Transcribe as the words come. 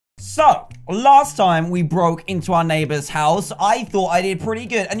So, last time we broke into our neighbor's house, I thought I did pretty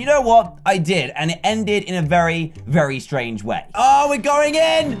good. And you know what? I did. And it ended in a very, very strange way. Oh, we're going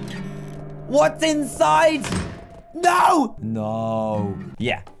in! What's inside? No! No.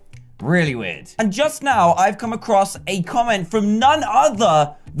 Yeah. Really weird. And just now, I've come across a comment from none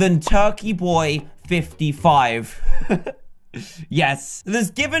other than Turkey Boy 55. Yes,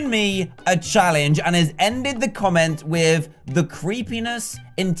 has given me a challenge and has ended the comment with the creepiness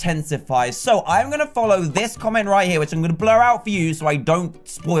intensifies. So I'm going to follow this comment right here, which I'm going to blur out for you so I don't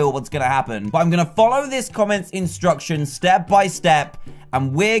spoil what's going to happen. But I'm going to follow this comment's instructions step by step,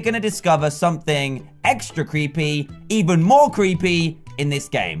 and we're going to discover something extra creepy, even more creepy in this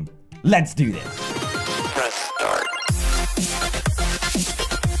game. Let's do this. Press start.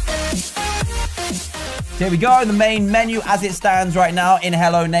 Here we go, the main menu as it stands right now in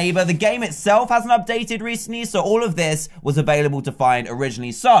Hello Neighbor. The game itself hasn't updated recently, so all of this was available to find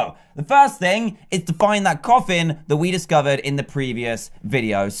originally. So, the first thing is to find that coffin that we discovered in the previous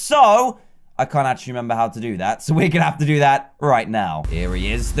video. So, I can't actually remember how to do that, so we're gonna have to do that right now. Here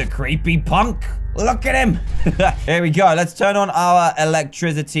he is, the creepy punk. Look at him. Here we go. Let's turn on our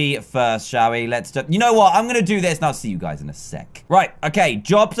electricity first, shall we? You know what? I'm gonna do this and I'll see you guys in a sec. Right, okay,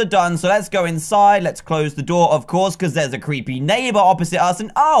 jobs are done, so let's go inside. Let's close the door, of course, because there's a creepy neighbor opposite us.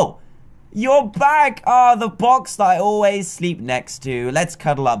 And oh, you're back. Oh, the box that I always sleep next to. Let's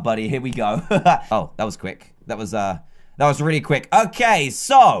cuddle up, buddy. Here we go. Oh, that was quick. That was really quick. Okay,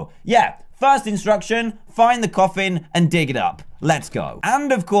 so, yeah. First instruction, find the coffin and dig it up. Let's go.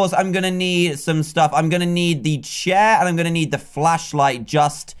 And of course, I'm gonna need some stuff. I'm gonna need the chair and I'm gonna need the flashlight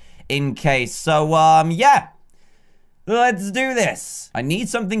just in case. So, yeah. Let's do this. I need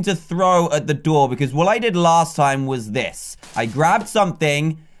something to throw at the door because what I did last time was this. I grabbed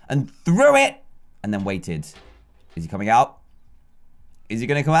something and threw it and then waited. Is he coming out? Is he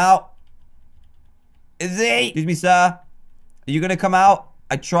gonna come out? Is he? Excuse me, sir. Are you gonna come out?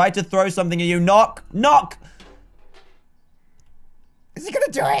 I tried to throw something at you. Knock! Knock! Is he gonna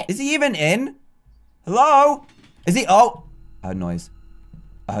do it? Is he even in? Hello? Is he? Oh! I heard noise.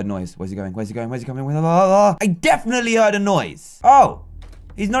 I heard noise. Where's he going? Where's he going? Where's he coming? I definitely heard a noise. Oh!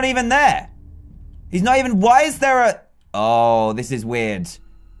 He's not even there. He's not even... Why is there a... Oh, this is weird.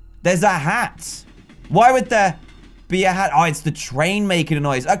 There's a hat. Why would there be a hat? Oh, it's the train making a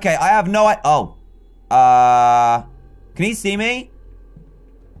noise. Okay, I have no idea. Oh. Can he see me?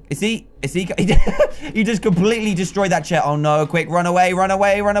 Is he, he just completely destroyed that chair. Oh no, quick, run away, run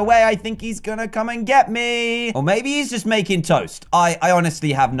away, run away. I think he's gonna come and get me. Or maybe he's just making toast. I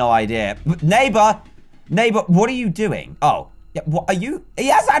honestly have no idea. Neighbor, what are you doing? Oh, yeah, what are you? He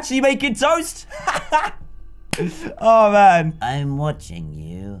is actually making toast. Oh man. I'm watching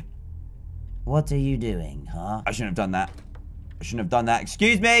you. What are you doing, huh? I shouldn't have done that. I shouldn't have done that.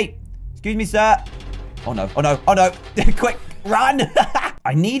 Excuse me, sir. Oh no, oh no, oh no. Quick, run.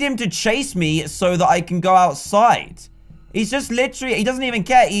 I need him to chase me so that I can go outside. He's just literally, he doesn't even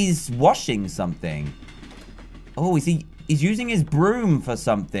care. He's washing something. Oh, he's using his broom for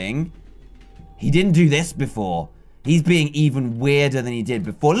something. He didn't do this before. He's being even weirder than he did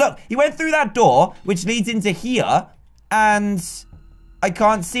before. Look, he went through that door, which leads into here, and I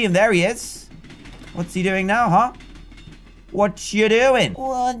can't see him. There he is. What's he doing now, huh? What you doing?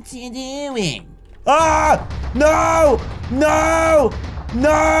 What you doing? Ah! No! No!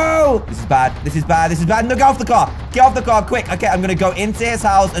 No! This is bad. This is bad. This is bad. No, get off the car. Get off the car, quick. Okay, I'm gonna go into his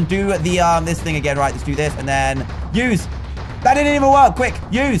house and do the, this thing again. Right, let's do this and then use. That didn't even work. Quick,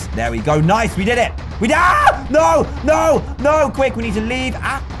 use. There we go. Nice, we did it. We did. Ah! No! No! No! Quick, we need to leave.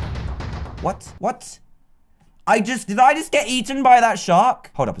 Ah! What? What? Did I just get eaten by that shark?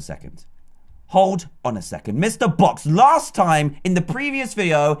 Hold up a second. Hold on a second. Mr. Box, last time in the previous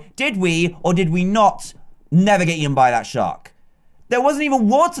video, did we or did we not never get eaten by that shark? There wasn't even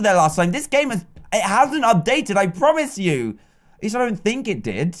water there last time. This game it hasn't updated, I promise you. At least I don't think it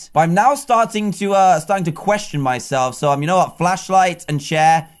did. But I'm now starting to question myself. So, you know what? Flashlight and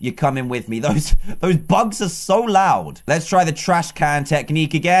chair, you're coming with me. Those bugs are so loud. Let's try the trash can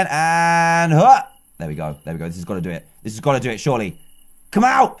technique again. And, there we go. There we go. This has got to do it. This has got to do it, surely. Come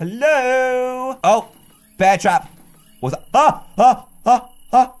out! Hello! Oh, bear trap. What's that?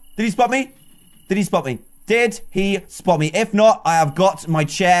 Did he spot me? Did he spot me? Did he spot me? If not, I have got my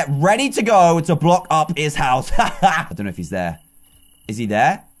chair ready to go to block up his house. I don't know if he's there. Is he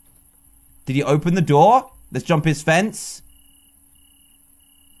there? Did he open the door? Let's jump his fence.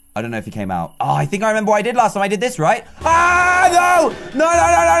 I don't know if he came out. Oh, I think I remember what I did last time. I did this, right? Ah, no! No, no,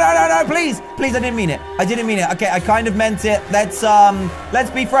 no, no, no, no, no, please. Please, I didn't mean it. I didn't mean it. Okay, I kind of meant it.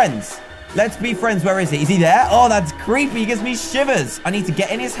 Let's be friends. Let's be friends. Where is he? Is he there? Oh, that's creepy. He gives me shivers. I need to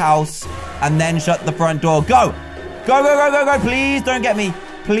get in his house and then shut the front door. Go. Go, go, go, go, go. Please don't get me.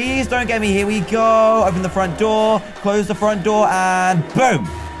 Please don't get me. Here we go. Open the front door. Close the front door. And boom.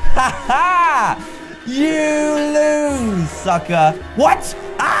 Ha ha. You lose, sucker. What?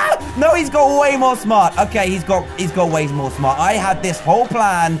 Ah! No, he's got way more smart. Okay, he's got way more smart. I had this whole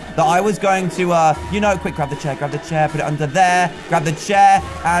plan that I was going to, you know, quick, grab the chair, put it under there, grab the chair,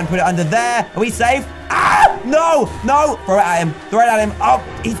 and put it under there. Are we safe? Ah! No! No! Throw it at him. Throw it at him. Oh,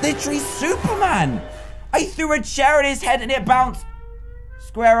 he's literally Superman. I threw a chair at his head and it bounced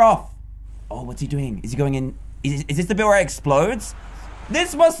square off. Oh, what's he doing? Is he going in? Is this the bit where it explodes?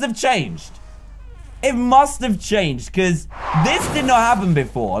 This must have changed. It must have changed, because this did not happen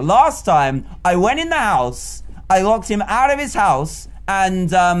before. Last time, I went in the house, I locked him out of his house, and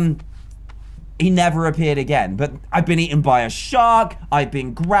he never appeared again. But I've been eaten by a shark, I've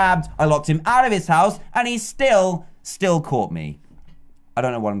been grabbed, I locked him out of his house, and he still caught me. I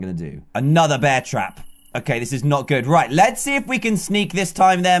don't know what I'm gonna do. Another bear trap. Okay, this is not good. Right, let's see if we can sneak this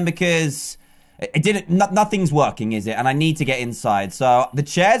time then, because it didn't, nothing's working, is it? And I need to get inside. So the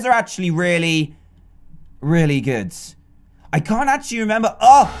chairs are actually really good. I can't actually remember.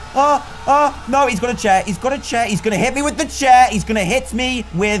 No, he's got a chair. He's got a chair. He's gonna hit me with the chair. He's gonna hit me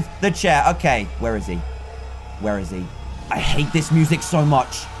with the chair. Okay, where is he? Where is he? I hate this music so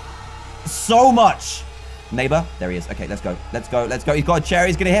much. So much. Neighbor, there he is. Okay, let's go. Let's go. Let's go. He's got a chair.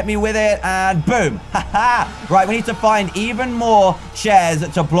 He's gonna hit me with it, and boom. Haha. Right, we need to find even more chairs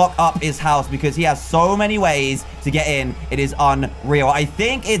to block up his house because he has so many ways to get in. It is unreal. I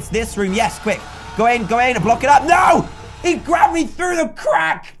think it's this room. Yes, quick. Go in, block it up. No! He grabbed me through the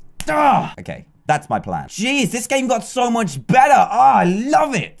crack. Ugh. Okay, that's my plan. Jeez, this game got so much better. Oh, I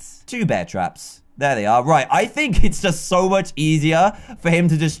love it. 2 bear traps. There they are. Right, I think it's just so much easier for him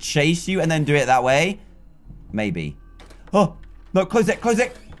to just chase you and then do it that way. Maybe. Oh, no, close it, close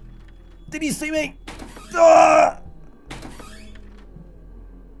it. Did he see me? Ugh.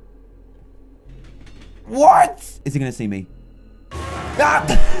 What? Is he gonna see me?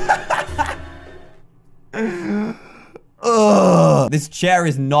 Ah! This chair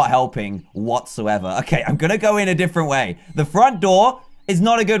is not helping whatsoever. Okay, I'm gonna go in a different way. The front door is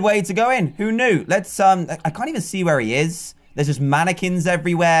not a good way to go in. Who knew? Let's, I can't even see where he is. There's just mannequins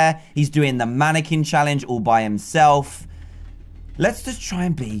everywhere. He's doing the mannequin challenge all by himself. Let's just try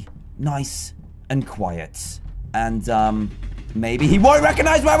and be nice and quiet. And, maybe he won't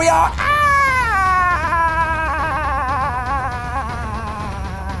recognize where we are. Ah!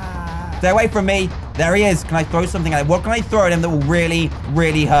 Stay away from me. There he is. Can I throw something at him? What can I throw at him that will really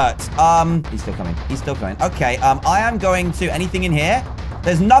hurt? He's still coming. He's still coming. Okay, I am going to... Anything in here?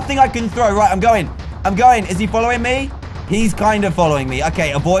 There's nothing I can throw. Right, I'm going. Is he following me? He's kind of following me.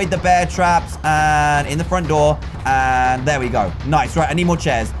 Okay, avoid the bear traps and in the front door. And there we go. Nice. Right, I need more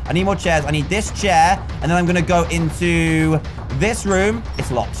chairs. I need this chair. And then I'm going to go into this room. It's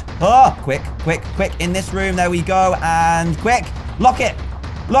locked. Oh, quick. In this room. There we go. And quick. Lock it.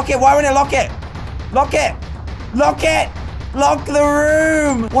 Why won't it lock it? Lock it. Lock the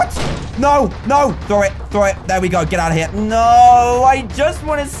room. What? No. Throw it. There we go. Get out of here. No, I just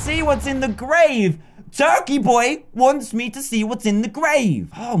want to see what's in the grave. Turkey boy wants me to see what's in the grave.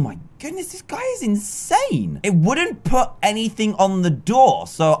 Oh my goodness, this guy is insane. It wouldn't put anything on the door,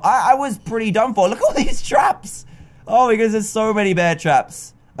 so I was pretty done for. Look at all these traps. Oh my goodness, there's so many bear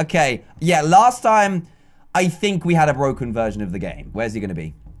traps. Okay, yeah, last time I think we had a broken version of the game. Where's he gonna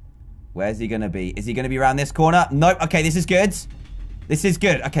be? Is he gonna be around this corner? Nope. Okay, this is good.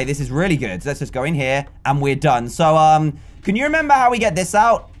 Okay, this is really good. So let's just go in here and we're done. So, can you remember how we get this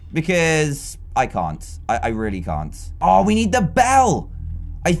out? Because I can't. I really can't. Oh, we need the bell.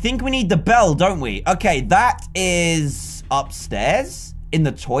 I think we need the bell, don't we? Okay, that is upstairs in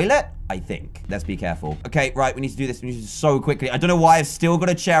the toilet, I think. Let's be careful. Okay, right, we need to do this. We need to do this so quickly. I don't know why I've still got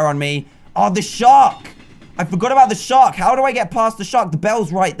a chair on me. Oh, the shark. I forgot about the shark. How do I get past the shark? The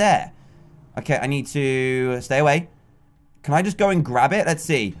bell's right there. Okay, I need to stay away. Can I just go and grab it? Let's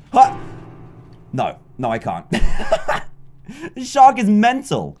see. Huh. No, I can't. The shark is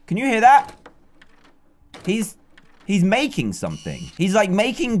mental. Can you hear that? He's making something. He's like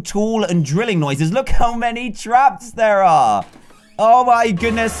making tool and drilling noises. Look how many traps there are. Oh my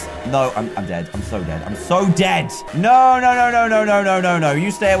goodness. No, I'm dead. I'm so dead. I'm so dead. No.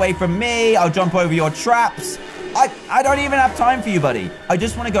 You stay away from me. I'll jump over your traps. I don't even have time for you, buddy. I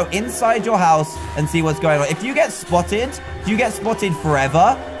just want to go inside your house and see what's going on. If you get spotted, do you get spotted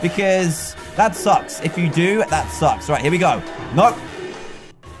forever? Because that sucks. If you do, that sucks. Right, here we go. Nope.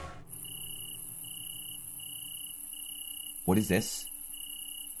 What is this?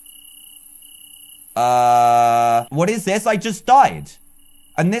 What is this? I just died.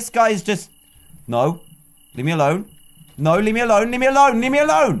 And this guy's just... No. Leave me alone. No, leave me alone. Leave me alone. Leave me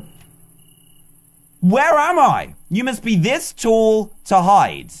alone. Where am I? You must be this tall to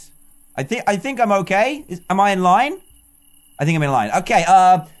hide. I think I'm okay. Am I in line? I think I'm in line. Okay,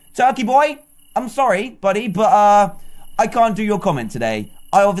 Turkey boy, I'm sorry, buddy, but I can't do your comment today.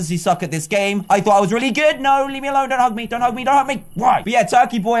 I obviously suck at this game. I thought I was really good. No, leave me alone. Don't hug me. Don't hug me. Don't hug me. Right. But yeah,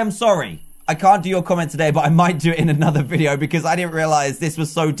 Turkey boy, I'm sorry. I can't do your comment today, but I might do it in another video because I didn't realize this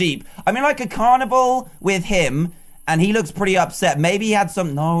was so deep. I'm in like a carnival with him. And he looks pretty upset. Maybe he had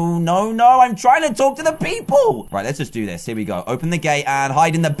some... No. I'm trying to talk to the people. Right, let's just do this. Here we go. Open the gate and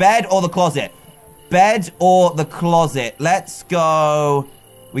hide in the bed or the closet. Bed or the closet. Let's go.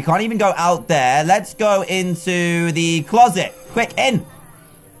 We can't even go out there. Let's go into the closet. Quick, in.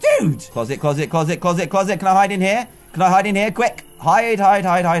 Dude. Closet. Can I hide in here? Can I hide in here? Quick. Hide.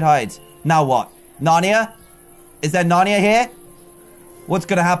 Now what? Narnia? Is there Narnia here? What's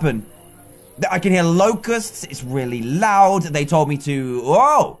going to happen? I can hear locusts. It's really loud. They told me to...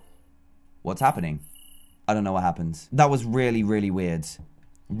 Whoa! What's happening? I don't know what happened. That was really, really weird.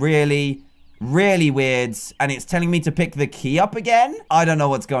 Really, really weird. And it's telling me to pick the key up again? I don't know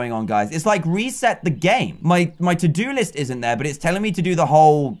what's going on, guys. It's like reset the game. My to-do list isn't there, but it's telling me to do the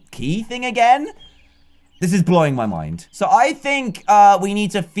whole key thing again. This is blowing my mind. So I think we need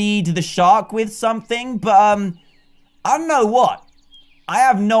to feed the shark with something, but I don't know what. I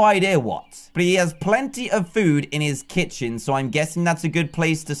have no idea what. But he has plenty of food in his kitchen, so I'm guessing that's a good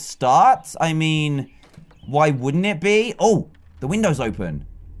place to start. I mean, why wouldn't it be? Oh, the window's open.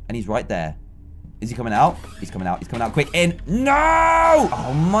 And he's right there. Is he coming out? He's coming out. He's coming out. Quick, in. No!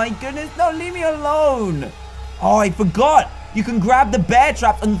 Oh, my goodness. No, leave me alone. Oh, I forgot. You can grab the bear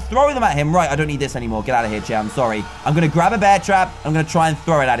traps and throw them at him. Right, I don't need this anymore. Get out of here, Chair. I'm sorry. I'm going to grab a bear trap. I'm going to try and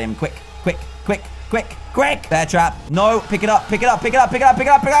throw it at him. Quick. Bear trap. No, pick it up. Pick it up.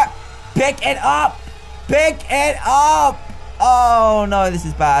 Oh, no, this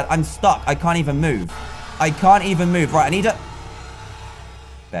is bad. I'm stuck. I can't even move. Right, I need to...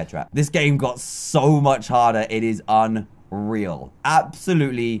 Bear trap. This game got so much harder. It is unreal.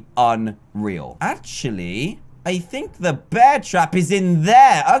 Absolutely unreal. Actually, I think the bear trap is in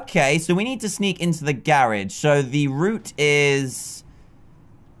there. Okay, so we need to sneak into the garage. So the route is...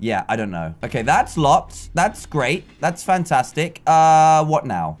 Yeah, I don't know. Okay, that's locked. That's great. That's fantastic. What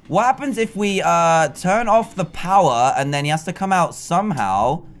now? What happens if we turn off the power and then he has to come out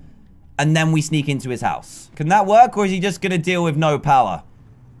somehow and then we sneak into his house? Can that work, or is he just gonna deal with no power?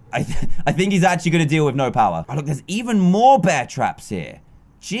 I think he's actually gonna deal with no power. Oh, look, there's even more bear traps here.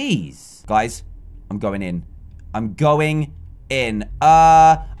 Jeez. Guys, I'm going in. I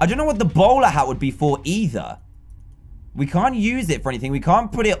don't know what the bowler hat would be for either. We can't use it for anything. We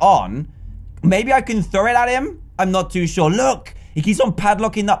can't put it on. Maybe I can throw it at him? I'm not too sure. Look, he keeps on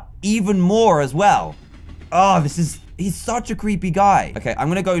padlocking up even more as well. Oh, he's such a creepy guy. Okay, I'm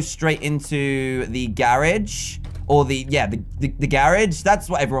gonna go straight into the garage. Or the garage. That's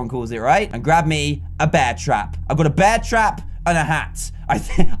what everyone calls it, right? And grab me a bear trap. I've got a bear trap and a hat. I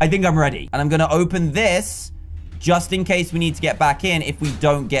think I'm ready. And I'm gonna open this just in case we need to get back in if we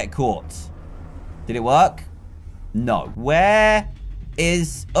don't get caught. Did it work? No. Where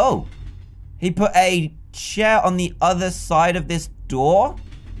is... Oh. He put a chair on the other side of this door.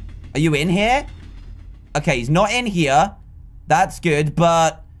 Are you in here? Okay, he's not in here. That's good,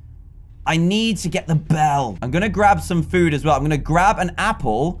 but I need to get the bell. I'm gonna grab some food as well. I'm gonna grab an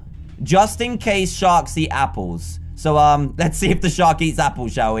apple just in case sharks eat apples. So, let's see if the shark eats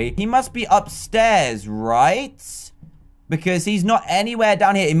apples, shall we? He must be upstairs, right? Because he's not anywhere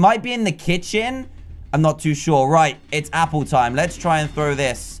down here. It might be in the kitchen. I'm not too sure. Right, it's apple time. Let's try and throw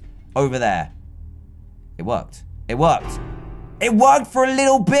this over there. It worked. It worked. It worked for a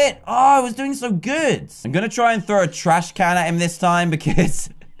little bit. Oh, I was doing so good. I'm going to try and throw a trash can at him this time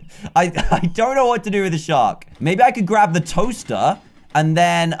because I don't know what to do with the shark. Maybe I could grab the toaster and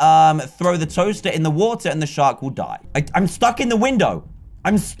then throw the toaster in the water and the shark will die. I'm stuck in the window.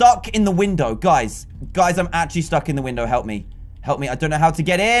 I'm stuck in the window. Guys, I'm actually stuck in the window. Help me. Help me. I don't know how to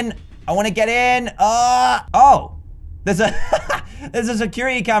get in. I want to get in. Oh, there's a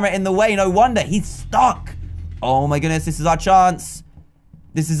security camera in the way. No wonder he's stuck. Oh my goodness, this is our chance.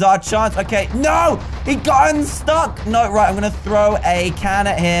 Okay, no, he got unstuck. No, right, I'm gonna throw a can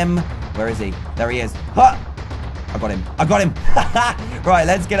at him. Where is he? There he is. Huh. I got him. Right,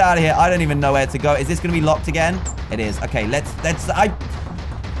 let's get out of here. I don't even know where to go. Is this gonna be locked again? It is. Okay,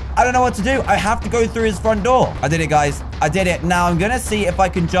 I don't know what to do. I have to go through his front door. I did it, guys. I did it. Now I'm gonna see if I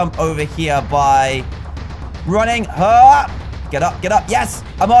can jump over here by running. Get up, get up. Yes,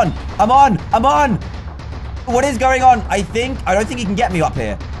 I'm on. I'm on. I'm on. What is going on? I don't think he can get me up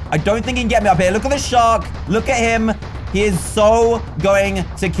here. I don't think he can get me up here. Look at the shark. Look at him. He is so going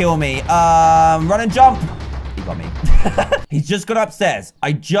to kill me. Run and jump. He got me. He's just got upstairs.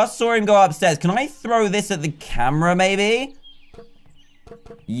 I just saw him go upstairs. Can I throw this at the camera, maybe?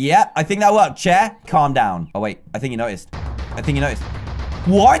 Yep, I think that worked. Chair, calm down. Oh, wait. I think you noticed. I think you noticed.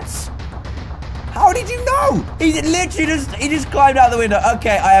 What? How did you know? He literally he just climbed out the window.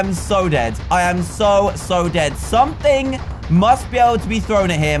 Okay, I am so dead. I am so dead. Something must be able to be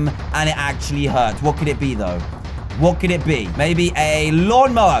thrown at him, and it actually hurts. What could it be, though? What could it be? Maybe a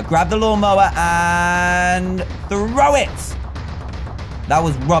lawnmower. Grab the lawnmower and throw it. That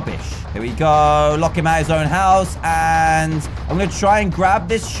was rubbish. Here we go. Lock him out of his own house, and I'm going to try and grab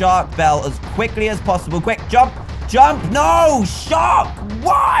this shark bell as quickly as possible. Quick, jump. Jump! No! Shark!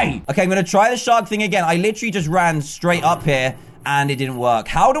 Why? Okay, I'm gonna try the shark thing again. I literally just ran straight up here and it didn't work.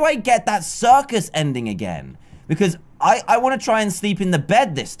 How do I get that circus ending again? Because I want to try and sleep in the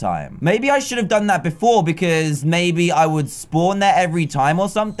bed this time. Maybe I should have done that before because maybe I would spawn there every time or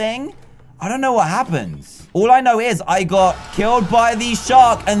something. I don't know what happens. All I know is I got killed by the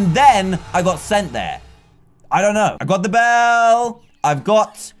shark and then I got sent there. I don't know. I got the bell. I've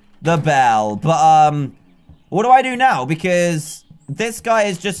got the bell. But, what do I do now? Because this guy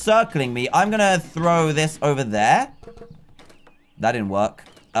is just circling me. I'm gonna throw this over there. That didn't work.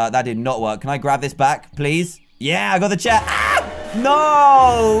 That did not work. Can I grab this back, please? Yeah, I got the chair. Ah!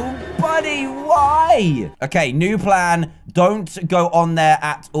 No! Buddy, why? Okay, new plan. Don't go on there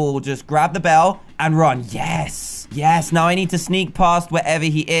at all. Just grab the bell and run. Yes. Yes, now I need to sneak past wherever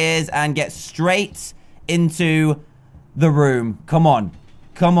he is and get straight into the room. Come on.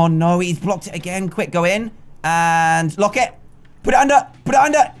 Come on. No, he's blocked it again. Quick, go in. And lock it. Put it under. Put it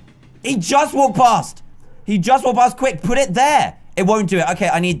under. He just walked past. He just walked past. Quick, put it there. It won't do it. Okay,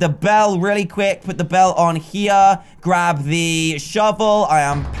 I need the bell really quick. Put the bell on here. Grab the shovel. I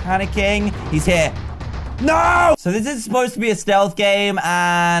am panicking. He's here. No! So this is supposed to be a stealth game,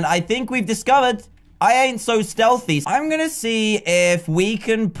 and I think we've discovered I ain't so stealthy. I'm gonna see if we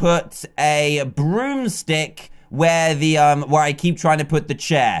can put a broomstick where I keep trying to put the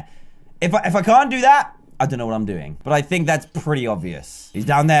chair. If I can't do that, I don't know what I'm doing. But I think that's pretty obvious. He's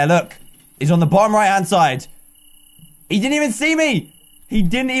down there, look. He's on the bottom right-hand side. He didn't even see me. He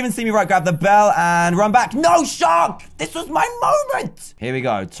didn't even see me. Right, grab the bell and run back. No, shark! This was my moment! Here we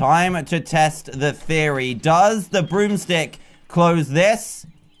go. Time to test the theory. Does the broomstick close this?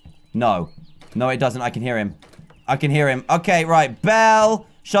 No. No, it doesn't. I can hear him. I can hear him. Okay, right. Bell.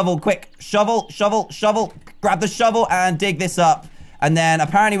 Shovel, quick. Shovel, shovel, shovel. Grab the shovel and dig this up. And then,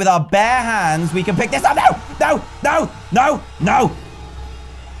 apparently, with our bare hands, we can pick this up. No! No! No! No! No!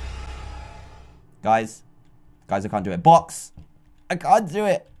 Guys. Guys, I can't do it. Box. I can't do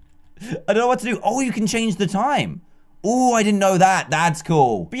it. I don't know what to do. Oh, you can change the time. Oh, I didn't know that. That's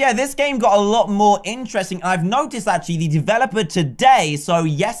cool. But yeah, this game got a lot more interesting. And I've noticed, actually, the developer today, so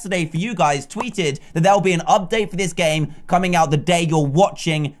yesterday for you guys, tweeted that there'll be an update for this game coming out the day you're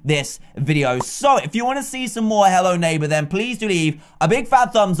watching this video. So if you want to see some more Hello Neighbor, then please do leave a big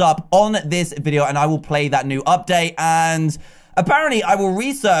fat thumbs up on this video, and I will play that new update. And apparently, I will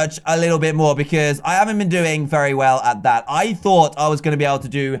research a little bit more because I haven't been doing very well at that. I thought I was going to be able to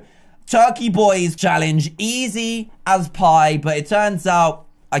do Turkey Boys challenge easy as pie, but it turns out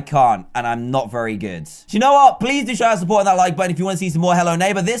I can't, and I'm not very good. So you know what? Please do show our support on that like button if you want to see some more Hello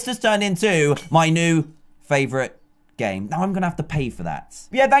Neighbor. This just turned into my new favorite game. Now I'm gonna have to pay for that.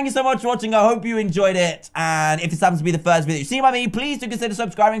 But yeah, thank you so much for watching. I hope you enjoyed it. And if this happens to be the first video you've seen by me, please do consider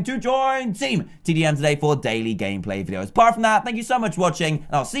subscribing to join Team TDM today for daily gameplay videos. Apart from that, thank you so much for watching,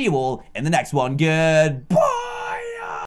 and I'll see you all in the next one. Goodbye!